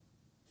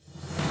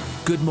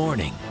Good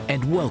morning,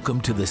 and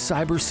welcome to the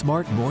Cyber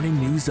Smart Morning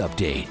News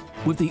Update.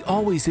 With the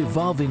always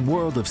evolving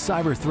world of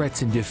cyber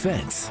threats and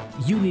defense,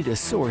 you need a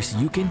source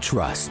you can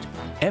trust.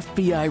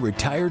 FBI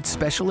retired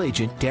Special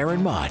Agent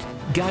Darren Mott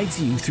guides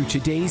you through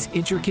today's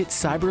intricate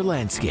cyber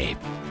landscape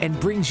and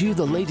brings you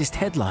the latest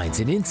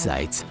headlines and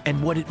insights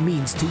and what it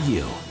means to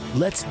you.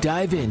 Let's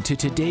dive into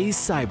today's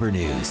cyber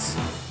news.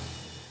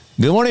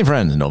 Good morning,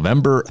 friends.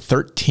 November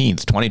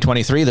 13th,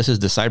 2023. This is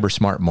the Cyber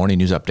Smart Morning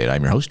News Update.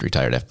 I'm your host,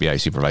 retired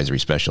FBI Supervisory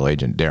Special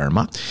Agent Darren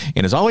Mott.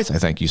 And as always, I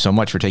thank you so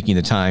much for taking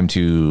the time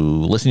to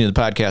listen to the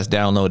podcast,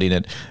 downloading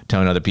it,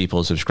 telling other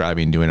people,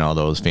 subscribing, doing all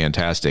those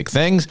fantastic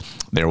things.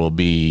 There will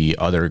be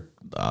other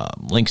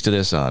links to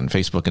this on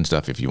Facebook and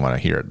stuff if you want to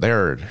hear it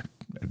there.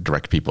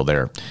 Direct people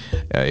there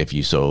if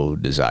you so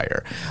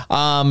desire.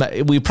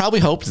 We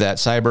probably hoped that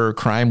cyber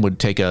crime would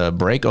take a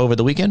break over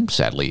the weekend.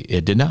 Sadly,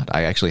 it did not.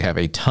 I actually have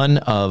a ton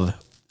of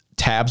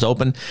tabs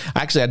open.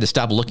 I actually had to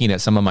stop looking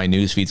at some of my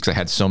news feeds because I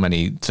had so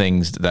many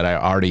things that I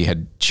already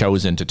had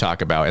chosen to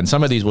talk about. And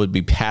some of these would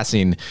be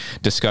passing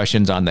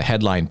discussions on the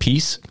headline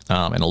piece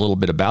and a little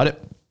bit about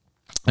it.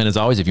 And as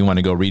always, if you want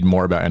to go read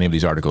more about any of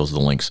these articles, the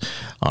links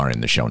are in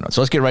the show notes.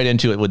 So let's get right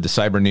into it with the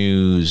Cyber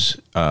News,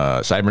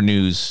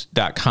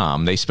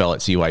 cybernews.com. They spell it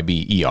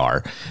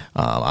CYBER.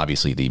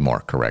 Obviously, the more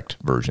correct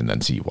version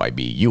than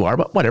CYBUR,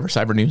 but whatever,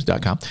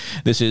 cybernews.com.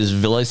 This is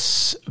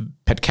Vilas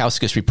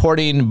Petkauskas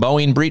reporting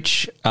Boeing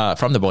breach,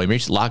 from the Boeing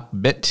breach.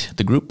 Lockbit,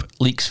 the group,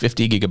 leaks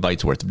 50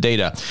 gigabytes worth of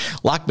data.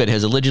 Lockbit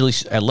has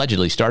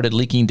allegedly started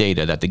leaking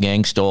data that the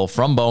gang stole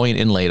from Boeing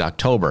in late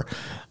October.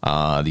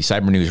 The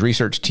Cyber News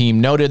research team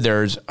noted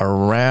there's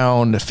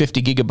around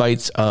 50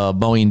 gigabytes of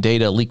Boeing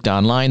data leaked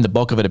online. The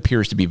bulk of it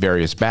appears to be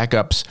various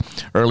backups.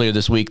 Earlier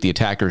this week, the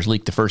attackers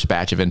leaked the first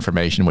batch of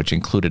information, which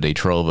included a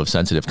trove of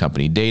sensitive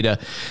company data,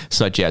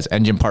 such as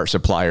engine part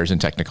suppliers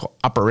and technical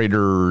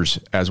operators,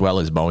 as well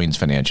as Boeing's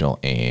financial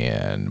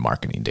and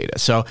marketing data.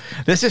 So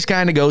this just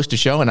kind of goes to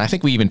show, and I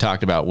think we even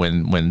talked about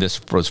when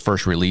this was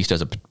first released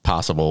as a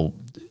possible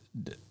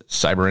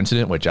cyber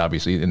incident, which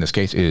obviously in this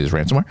case is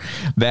ransomware,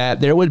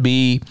 that there would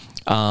be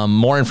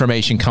more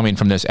information coming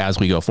from this as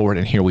we go forward.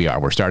 And here we are.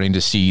 We're starting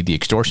to see the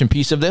extortion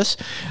piece of this.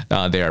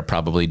 They are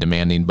probably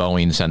demanding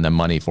Boeing send them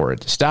money for it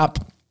to stop.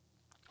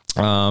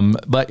 And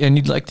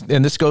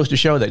this goes to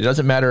show that it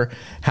doesn't matter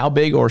how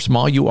big or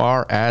small you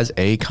are as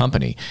a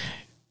company,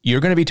 you're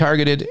going to be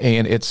targeted,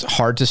 and it's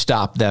hard to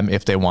stop them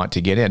if they want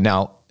to get in.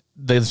 Now,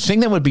 the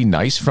thing that would be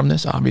nice from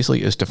this,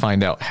 obviously, is to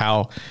find out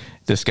how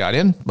this got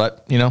in,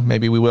 but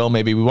maybe we will,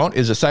 maybe we won't.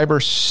 Is a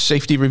cyber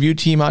safety review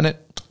team on it?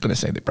 I'm going to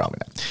say they probably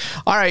not.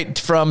 All right,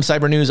 from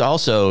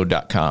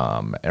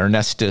cybernewsalso.com,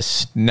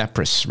 Ernestus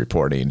Nepris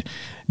reporting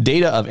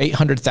data of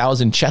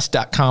 800,000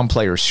 chess.com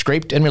players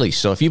scraped and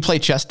released. So if you play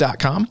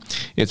chess.com,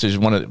 it's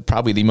one of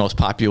probably the most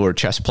popular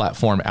chess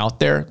platform out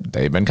there.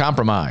 They've been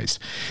compromised.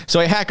 So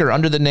a hacker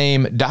under the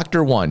name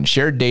Dr. One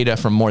shared data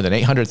from more than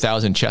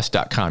 800,000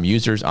 chess.com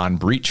users on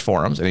breach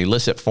forums, an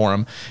illicit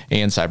forum,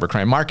 and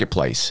cybercrime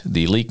marketplace.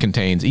 The leak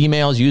contains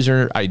emails,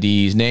 user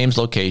IDs, names,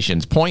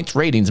 locations, points,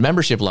 ratings,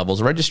 membership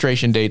levels,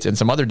 registration dates, and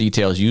some other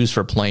details used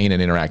for playing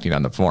and interacting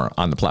on the forum,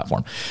 on the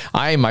platform.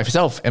 I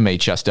myself am a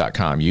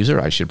chess.com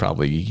user. I should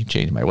probably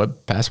change my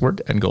web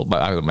password and go.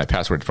 My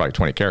password is probably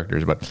 20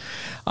 characters, but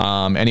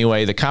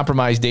anyway, the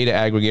compromised data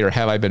aggregator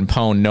Have I Been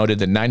Pwned noted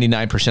that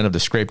 99% of the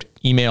scraped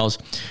emails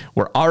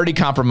were already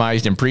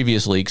compromised in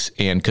previous leaks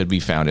and could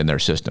be found in their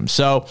system.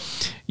 So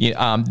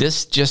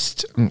this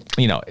just,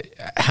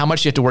 how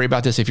much you have to worry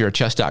about this if you're a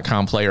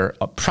chess.com player?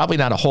 Probably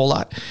not a whole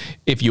lot.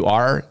 If you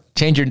are,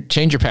 change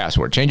your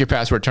password. Change your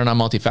password, turn on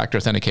multi-factor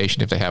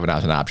authentication if they have it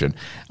as an option,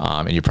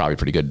 and you're probably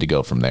pretty good to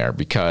go from there,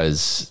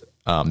 because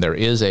there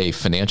is a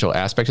financial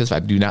aspect to this. I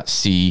do not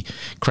see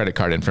credit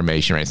card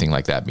information or anything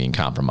like that being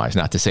compromised.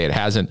 Not to say it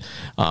hasn't,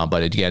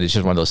 but again, it's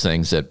just one of those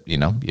things that,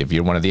 if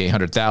you're one of the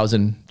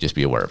 800,000, just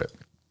be aware of it.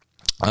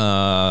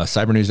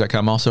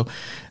 Cybernews.com also.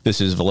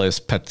 This is Vilas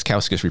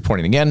Petkauskas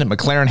reporting again.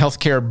 McLaren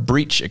Healthcare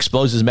breach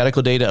exposes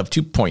medical data of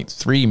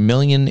 2.3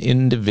 million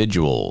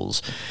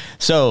individuals.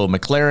 So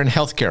McLaren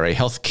Healthcare, a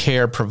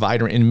healthcare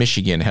provider in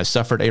Michigan, has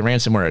suffered a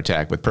ransomware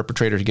attack with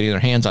perpetrators getting their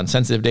hands on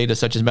sensitive data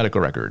such as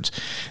medical records.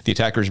 The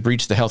attackers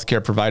breached the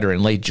healthcare provider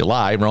in late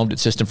July, roamed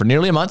its system for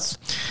nearly a month,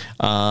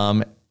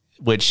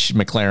 which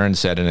McLaren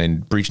said in a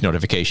breach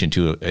notification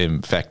to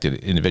infected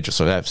individuals.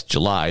 So that's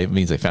July. It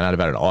means they found out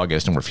about it in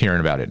August, and we're hearing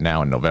about it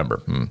now in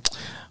November.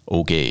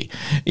 Okay.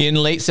 In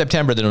late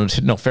September, the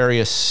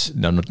notorious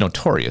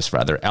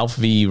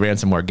Alpha-V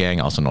ransomware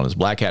gang, also known as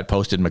Black Hat,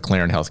 posted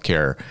McLaren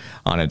Healthcare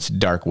on its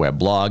dark web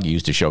blog,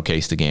 used to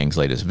showcase the gang's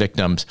latest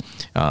victims.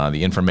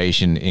 The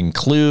information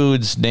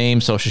includes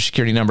names, social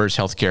security numbers,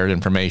 healthcare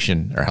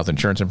information or health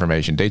insurance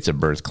information, dates of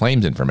birth,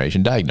 claims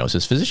information,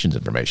 diagnosis, physician's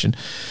information,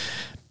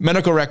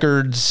 medical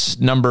records,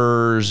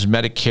 numbers,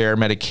 Medicare,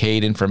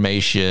 Medicaid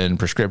information,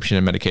 prescription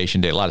and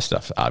medication data, a lot of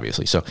stuff,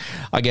 obviously. So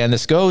again,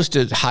 this goes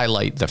to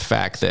highlight the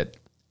fact that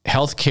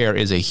healthcare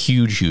is a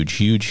huge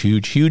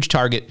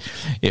target.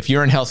 If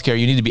you're in healthcare,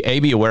 you need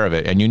to be aware of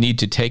it, and you need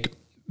to take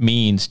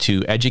means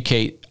to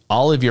educate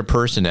all of your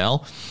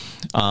personnel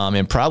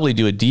and probably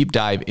do a deep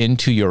dive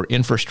into your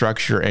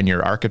infrastructure and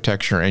your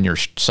architecture and your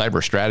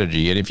cyber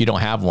strategy. And if you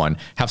don't have one,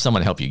 have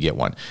someone help you get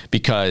one.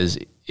 Because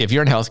if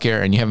you're in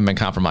healthcare and you haven't been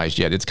compromised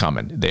yet, it's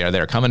coming.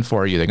 They're coming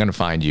for you. They're going to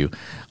find you.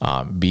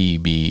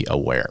 Be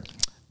aware.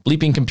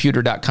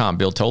 Bleepingcomputer.com.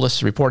 Bill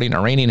Tolis reporting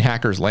Iranian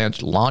hackers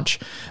launch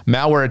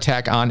malware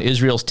attack on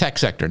Israel's tech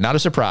sector. Not a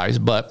surprise,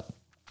 but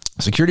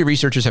security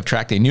researchers have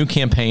tracked a new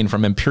campaign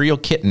from Imperial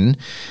Kitten,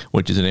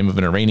 which is the name of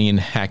an Iranian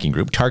hacking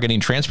group, targeting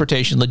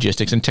transportation,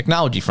 logistics, and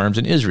technology firms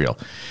in Israel.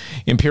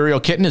 Imperial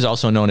Kitten is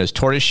also known as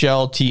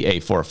Tortoiseshell,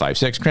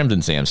 TA456,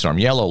 Crimson Sandstorm,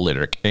 Yellow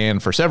Lyric,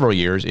 and for several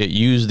years, it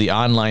used the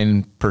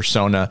online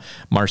persona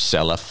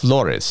Marcela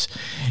Flores.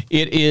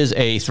 It is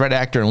a threat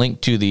actor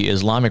linked to the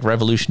Islamic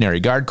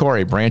Revolutionary Guard Corps,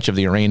 a branch of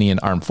the Iranian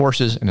Armed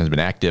Forces, and has been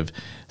active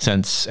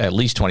since at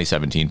least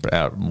 2017,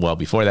 well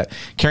before that,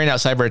 carrying out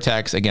cyber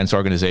attacks against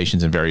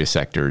organizations in various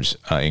sectors,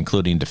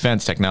 including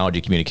defense,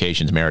 technology,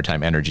 communications,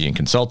 maritime, energy, and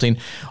consulting.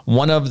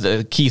 One of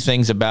the key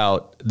things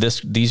about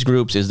these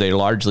groups is they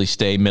largely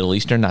stay Middle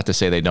Eastern, not to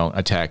say they don't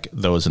attack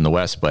those in the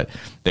West, but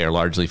they are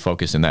largely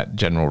focused in that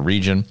general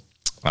region.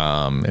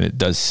 And it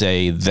does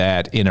say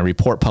that in a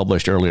report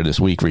published earlier this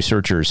week,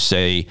 researchers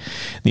say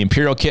the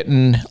Imperial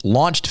Kitten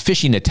launched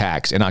phishing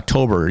attacks in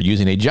October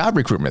using a job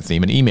recruitment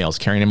theme and emails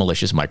carrying a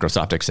malicious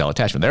Microsoft Excel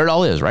attachment. There it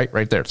all is,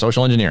 right there.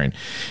 Social engineering.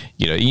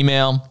 You know,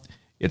 email,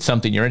 it's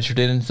something you're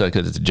interested in, so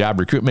because it's a job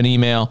recruitment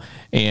email,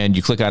 and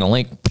you click on a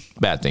link,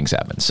 bad things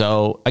happen.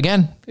 So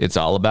again, it's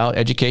all about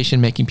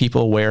education, making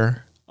people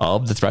aware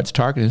of the threats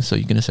targeted so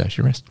you can assess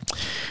your risk.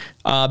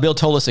 Bill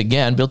Tolis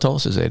again. Bill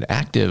Tolis is an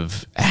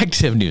active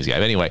news guy.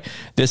 But anyway,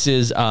 this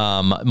is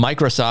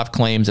Microsoft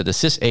claims that the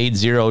sysaid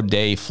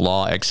zero-day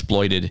flaw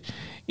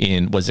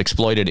was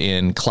exploited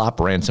in Clop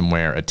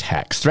ransomware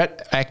attacks.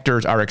 Threat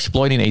actors are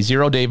exploiting a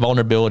zero-day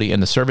vulnerability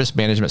in the service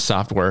management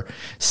software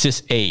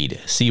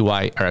sysaid,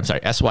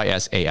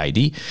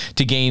 SYSAID,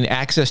 to gain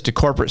access to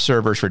corporate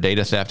servers for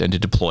data theft and to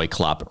deploy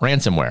Clop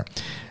ransomware.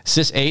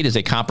 sysaid is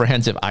a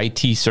comprehensive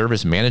IT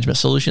service management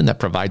solution that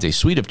provides a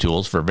suite of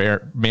tools for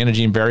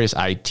managing various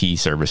IT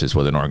services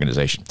with an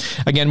organization.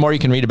 Again, more you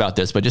can read about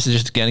this, but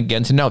just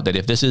again to note that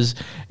if this is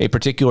a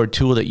particular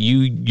tool that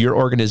your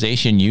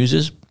organization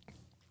uses,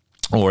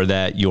 or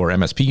that your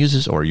MSP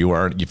uses, or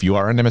if you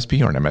are an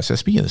MSP or an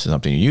MSSP and this is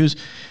something you use,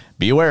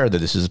 be aware that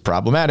this is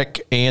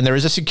problematic, and there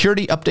is a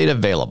security update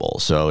available.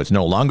 So it's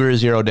no longer a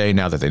 0 day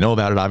now that they know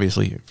about it,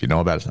 obviously. If you know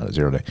about it, it's not a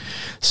 0 day.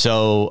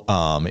 So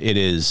it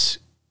is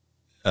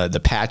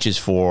the patch is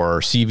for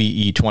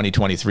CVE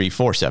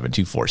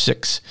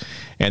 2023-47246,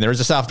 and there is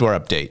a software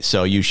update.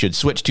 So you should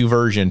switch to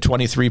version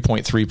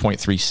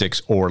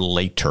 23.3.36 or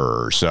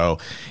later. So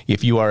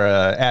if you are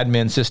an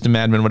admin, system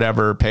admin,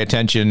 whatever, pay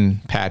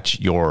attention, patch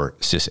your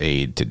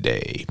sysaid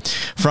today.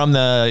 From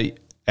the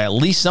at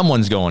least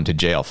someone's going to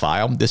jail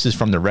file. This is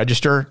from the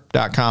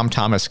register.com,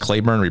 Thomas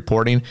Claiborne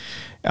reporting.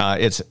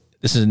 This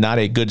is not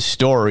a good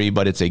story,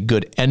 but it's a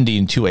good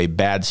ending to a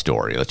bad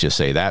story. Let's just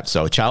say that.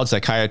 So, child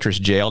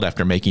psychiatrist jailed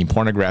after making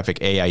pornographic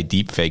AI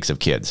deepfakes of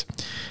kids.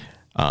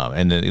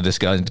 And this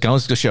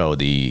goes to show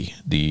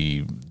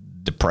the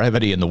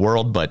depravity in the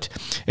world, but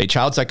a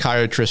child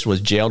psychiatrist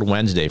was jailed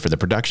Wednesday for the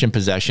production,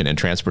 possession, and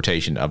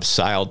transportation of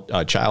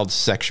child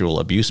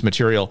sexual abuse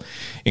material,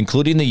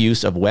 including the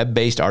use of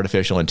web-based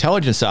artificial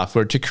intelligence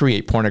software to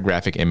create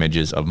pornographic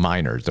images of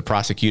minors. The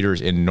prosecutors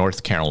in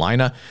North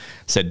Carolina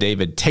said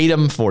David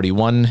Tatum,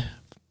 41,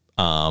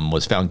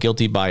 was found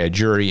guilty by a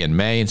jury in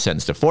May and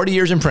sentenced to 40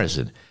 years in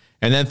prison,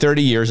 and then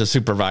 30 years of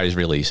supervised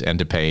release and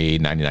to pay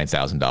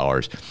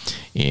 $99,000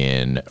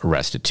 in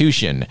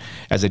restitution.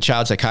 As a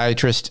child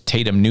psychiatrist,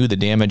 Tatum knew the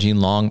damaging,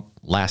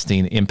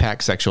 long-lasting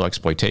impact sexual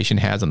exploitation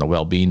has on the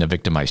well-being of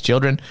victimized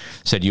children,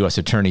 said U.S.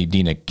 Attorney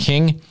Dina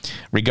King.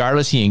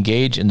 Regardless, he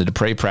engaged in the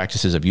depraved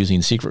practices of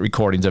using secret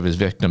recordings of his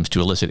victims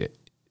to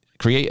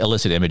create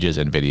illicit images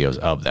and videos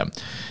of them.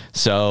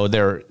 So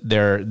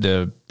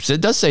it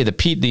does say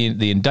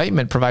the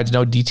indictment provides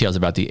no details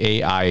about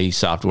the AI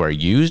software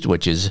used,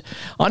 which is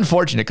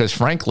unfortunate because,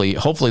 frankly,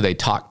 hopefully they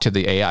talk to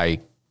the AI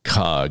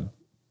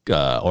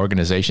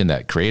organization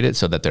that created it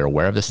so that they're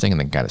aware of this thing and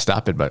they can kind of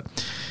stop it. But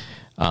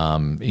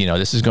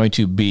this is going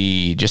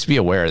to just be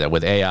aware that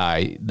with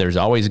AI, there's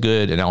always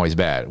good and always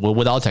bad. Well,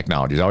 with all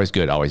technology, there's always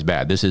good, always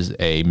bad. This is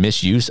a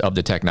misuse of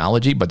the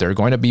technology, but there are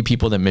going to be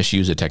people that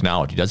misuse the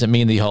technology. Doesn't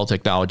mean the whole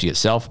technology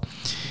itself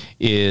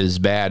is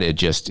bad. It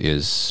just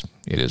is.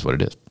 It is what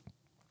it is.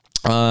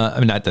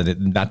 Not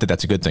that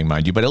that's a good thing,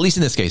 mind you, but at least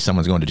in this case,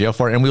 someone's going to jail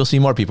for it, and we'll see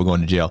more people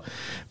going to jail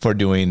for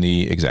doing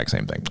the exact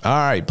same thing. All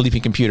right,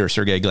 Bleeping Computer,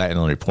 Sergey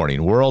Glatin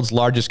reporting. World's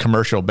largest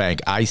commercial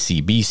bank,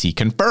 ICBC,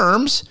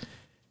 confirms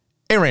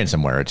a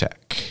ransomware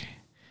attack.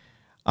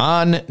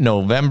 On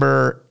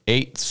November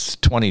 8th,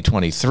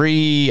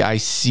 2023,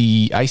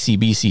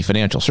 ICBC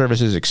Financial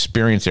Services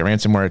experienced a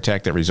ransomware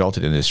attack that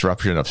resulted in the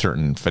disruption of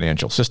certain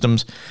financial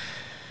systems.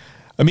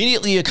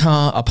 Immediately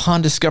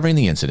upon discovering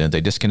the incident,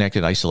 they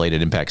disconnected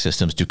isolated impact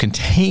systems to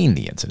contain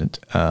the incident.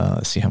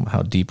 Let's see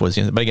how deep was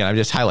the incident. But again, I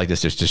just highlight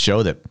this just to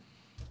show that it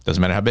doesn't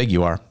matter how big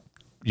you are.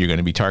 you're going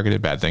to be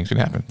targeted. Bad things can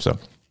happen. So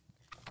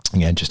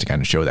again, just to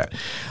kind of show that.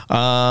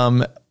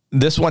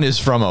 This one is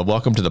from a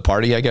welcome to the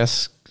party, I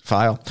guess,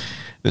 file.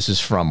 This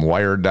is from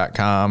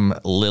Wired.com.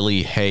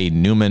 Lily Hay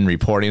Newman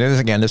reporting. And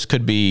again, this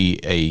could be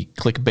a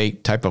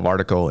clickbait type of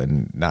article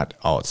and not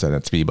all it said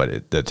it to be,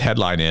 but the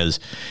headline is,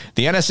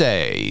 the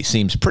NSA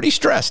seems pretty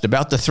stressed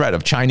about the threat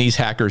of Chinese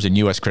hackers in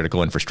U.S.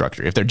 critical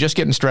infrastructure. If they're just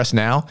getting stressed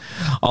now,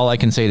 all I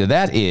can say to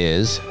that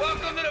is,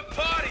 welcome to the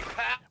party,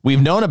 pal.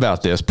 We've known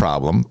about this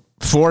problem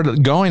for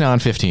going on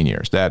 15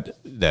 years,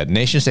 that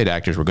nation state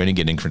actors were going to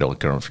get in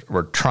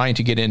were trying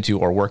to get into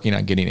or working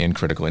on getting in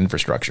critical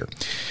infrastructure.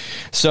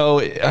 So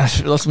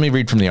let me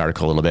read from the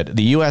article a little bit.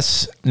 The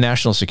U.S.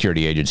 National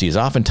Security Agency is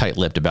often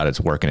tight-lipped about its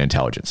work in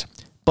intelligence.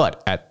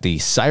 But at the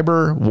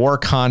Cyber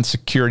WarCon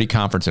Security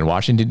Conference in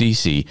Washington,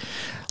 D.C.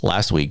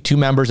 last week, 2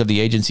 members of the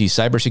agency's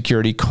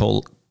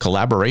Cybersecurity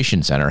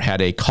Collaboration Center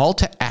had a call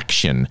to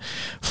action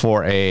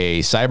for a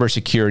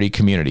cybersecurity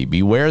community.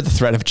 Beware the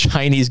threat of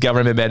Chinese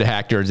government-led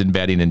hackers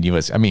embedding in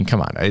U.S. I mean,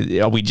 come on.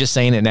 Are we just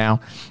saying it now?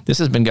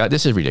 This is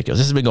ridiculous.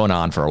 This has been going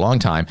on for a long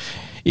time.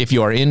 If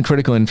you are in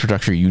critical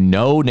infrastructure, you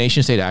know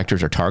nation-state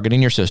actors are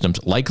targeting your systems,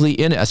 likely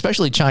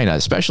especially China,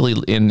 especially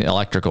in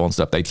electrical and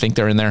stuff. They think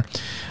they're in there.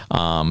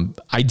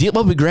 What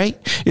would be great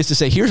is to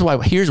say, here's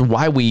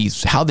why we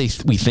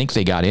think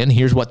they got in.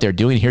 Here's what they're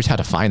doing. Here's how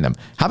to find them.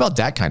 How about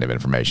that kind of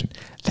information?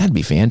 That'd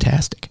be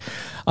fantastic.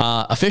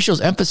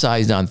 Officials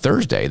emphasized on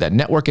Thursday that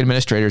network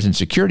administrators and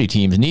security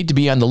teams need to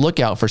be on the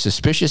lookout for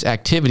suspicious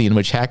activity in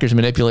which hackers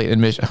manipulate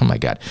and oh my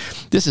God,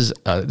 this is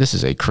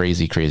a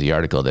crazy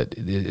article that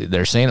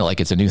they're saying it like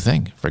it's a new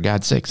thing. For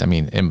God's sakes, I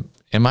mean,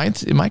 am I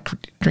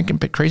drinking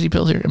crazy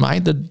pills here? Am I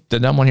the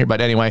dumb one here?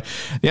 But anyway,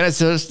 the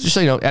NSA, just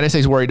so you know, NSA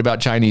is worried about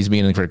Chinese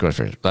being in critical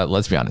infrastructure. But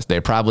let's be honest,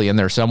 they're probably in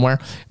there somewhere.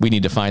 We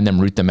need to find them,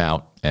 root them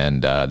out,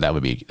 and that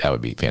would be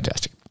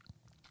fantastic.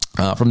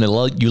 From the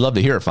You Love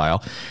to Hear It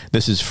file,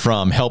 this is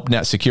from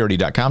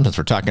helpnetsecurity.com, since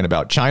we're talking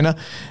about China.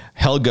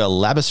 Helga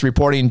Labus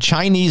reporting,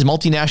 Chinese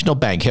multinational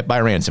bank hit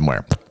by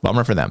ransomware.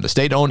 Bummer for them. The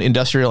state-owned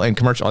industrial and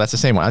commercial... Oh, that's the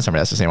same one.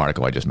 That's the same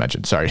article I just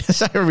mentioned. Sorry.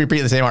 Sorry for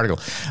repeating the same article.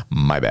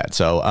 My bad.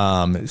 So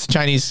it's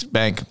Chinese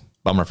bank.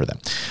 Bummer for them.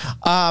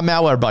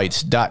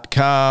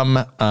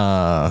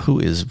 Malwarebytes.com. Who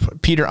is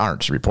Peter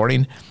Arndt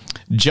reporting,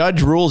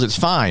 judge rules it's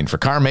fine for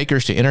car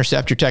makers to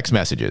intercept your text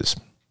messages.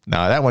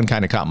 Now, that one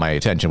kind of caught my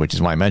attention, which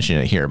is why I'm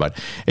mentioning it here. But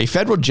a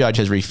federal judge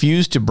has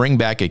refused to bring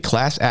back a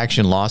class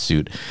action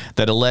lawsuit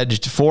that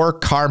alleged 4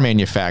 car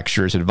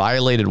manufacturers had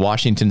violated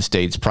Washington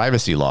state's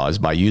privacy laws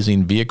by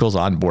using vehicles'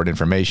 onboard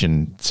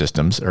information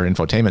systems or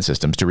infotainment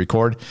systems to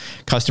record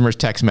customers'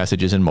 text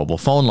messages and mobile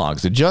phone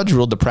logs. The judge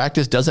ruled the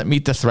practice doesn't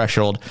meet the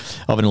threshold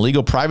of an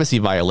illegal privacy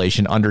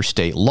violation under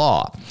state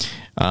law.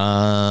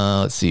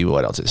 Let's see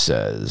what else it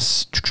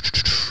says.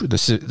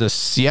 The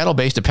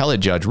Seattle-based appellate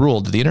judge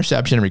ruled that the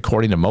interception and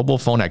recording of mobile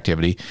phone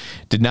activity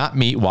did not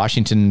meet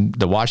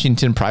the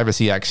Washington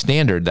Privacy Act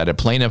standard that a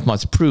plaintiff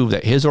must prove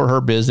that his or her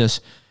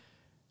business,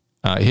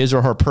 his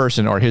or her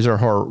person, or his or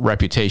her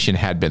reputation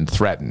had been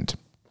threatened.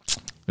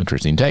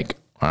 Interesting take.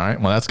 All right.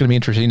 Well, that's going to be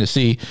interesting to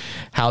see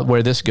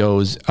where this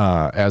goes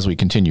as we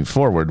continue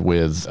forward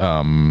with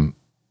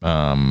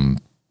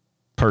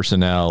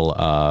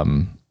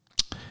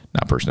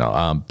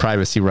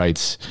privacy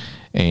rights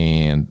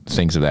and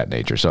things of that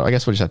nature. So I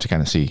guess we'll just have to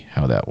kind of see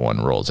how that one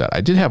rolls out.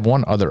 I did have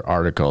one other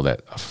article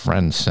that a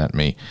friend sent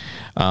me.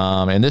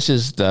 And this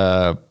is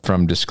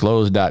from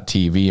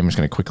disclose.tv. I'm just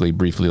going to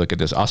briefly look at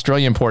this.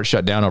 Australian port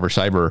shut down over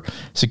cyber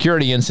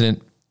security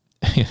incident.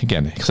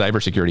 Again,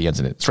 cybersecurity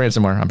incident. It's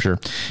ransomware, I'm sure,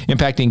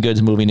 impacting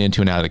goods moving into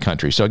and out of the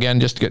country. So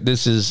again, I'm not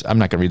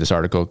going to read this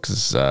article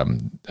because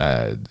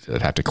I'd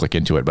have to click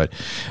into it. But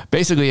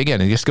basically,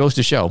 again, it just goes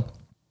to show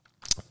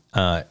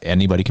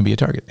anybody can be a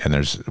target, and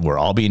we're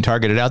all being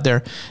targeted out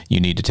there. You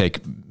need to take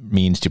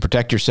means to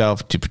protect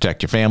yourself, to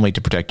protect your family,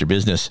 to protect your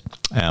business.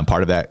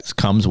 Part of that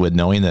comes with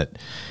knowing that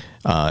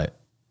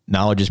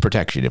knowledge is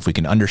protection. If we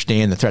can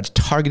understand the threats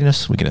targeting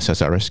us, we can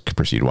assess our risk,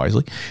 proceed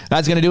wisely.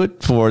 That's going to do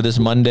it for this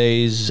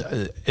Monday's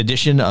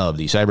edition of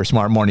the Cyber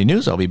Smart Morning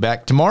News. I'll be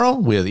back tomorrow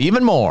with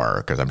even more,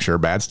 because I'm sure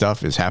bad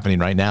stuff is happening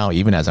right now,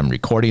 even as I'm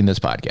recording this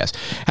podcast.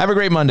 Have a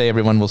great Monday,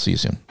 everyone. We'll see you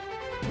soon.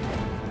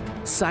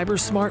 Cyber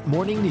Smart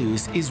Morning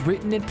News is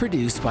written and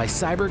produced by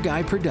Cyber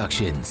Guy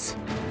Productions.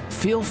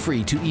 Feel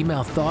free to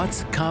email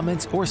thoughts,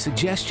 comments, or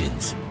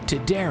suggestions to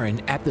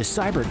Darren at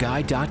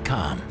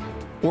thecyberguy.com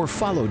or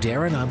follow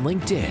Darren on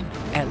LinkedIn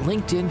at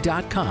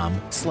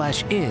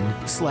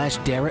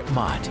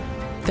linkedin.com/in/DarrettMott.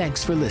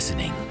 Thanks for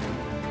listening.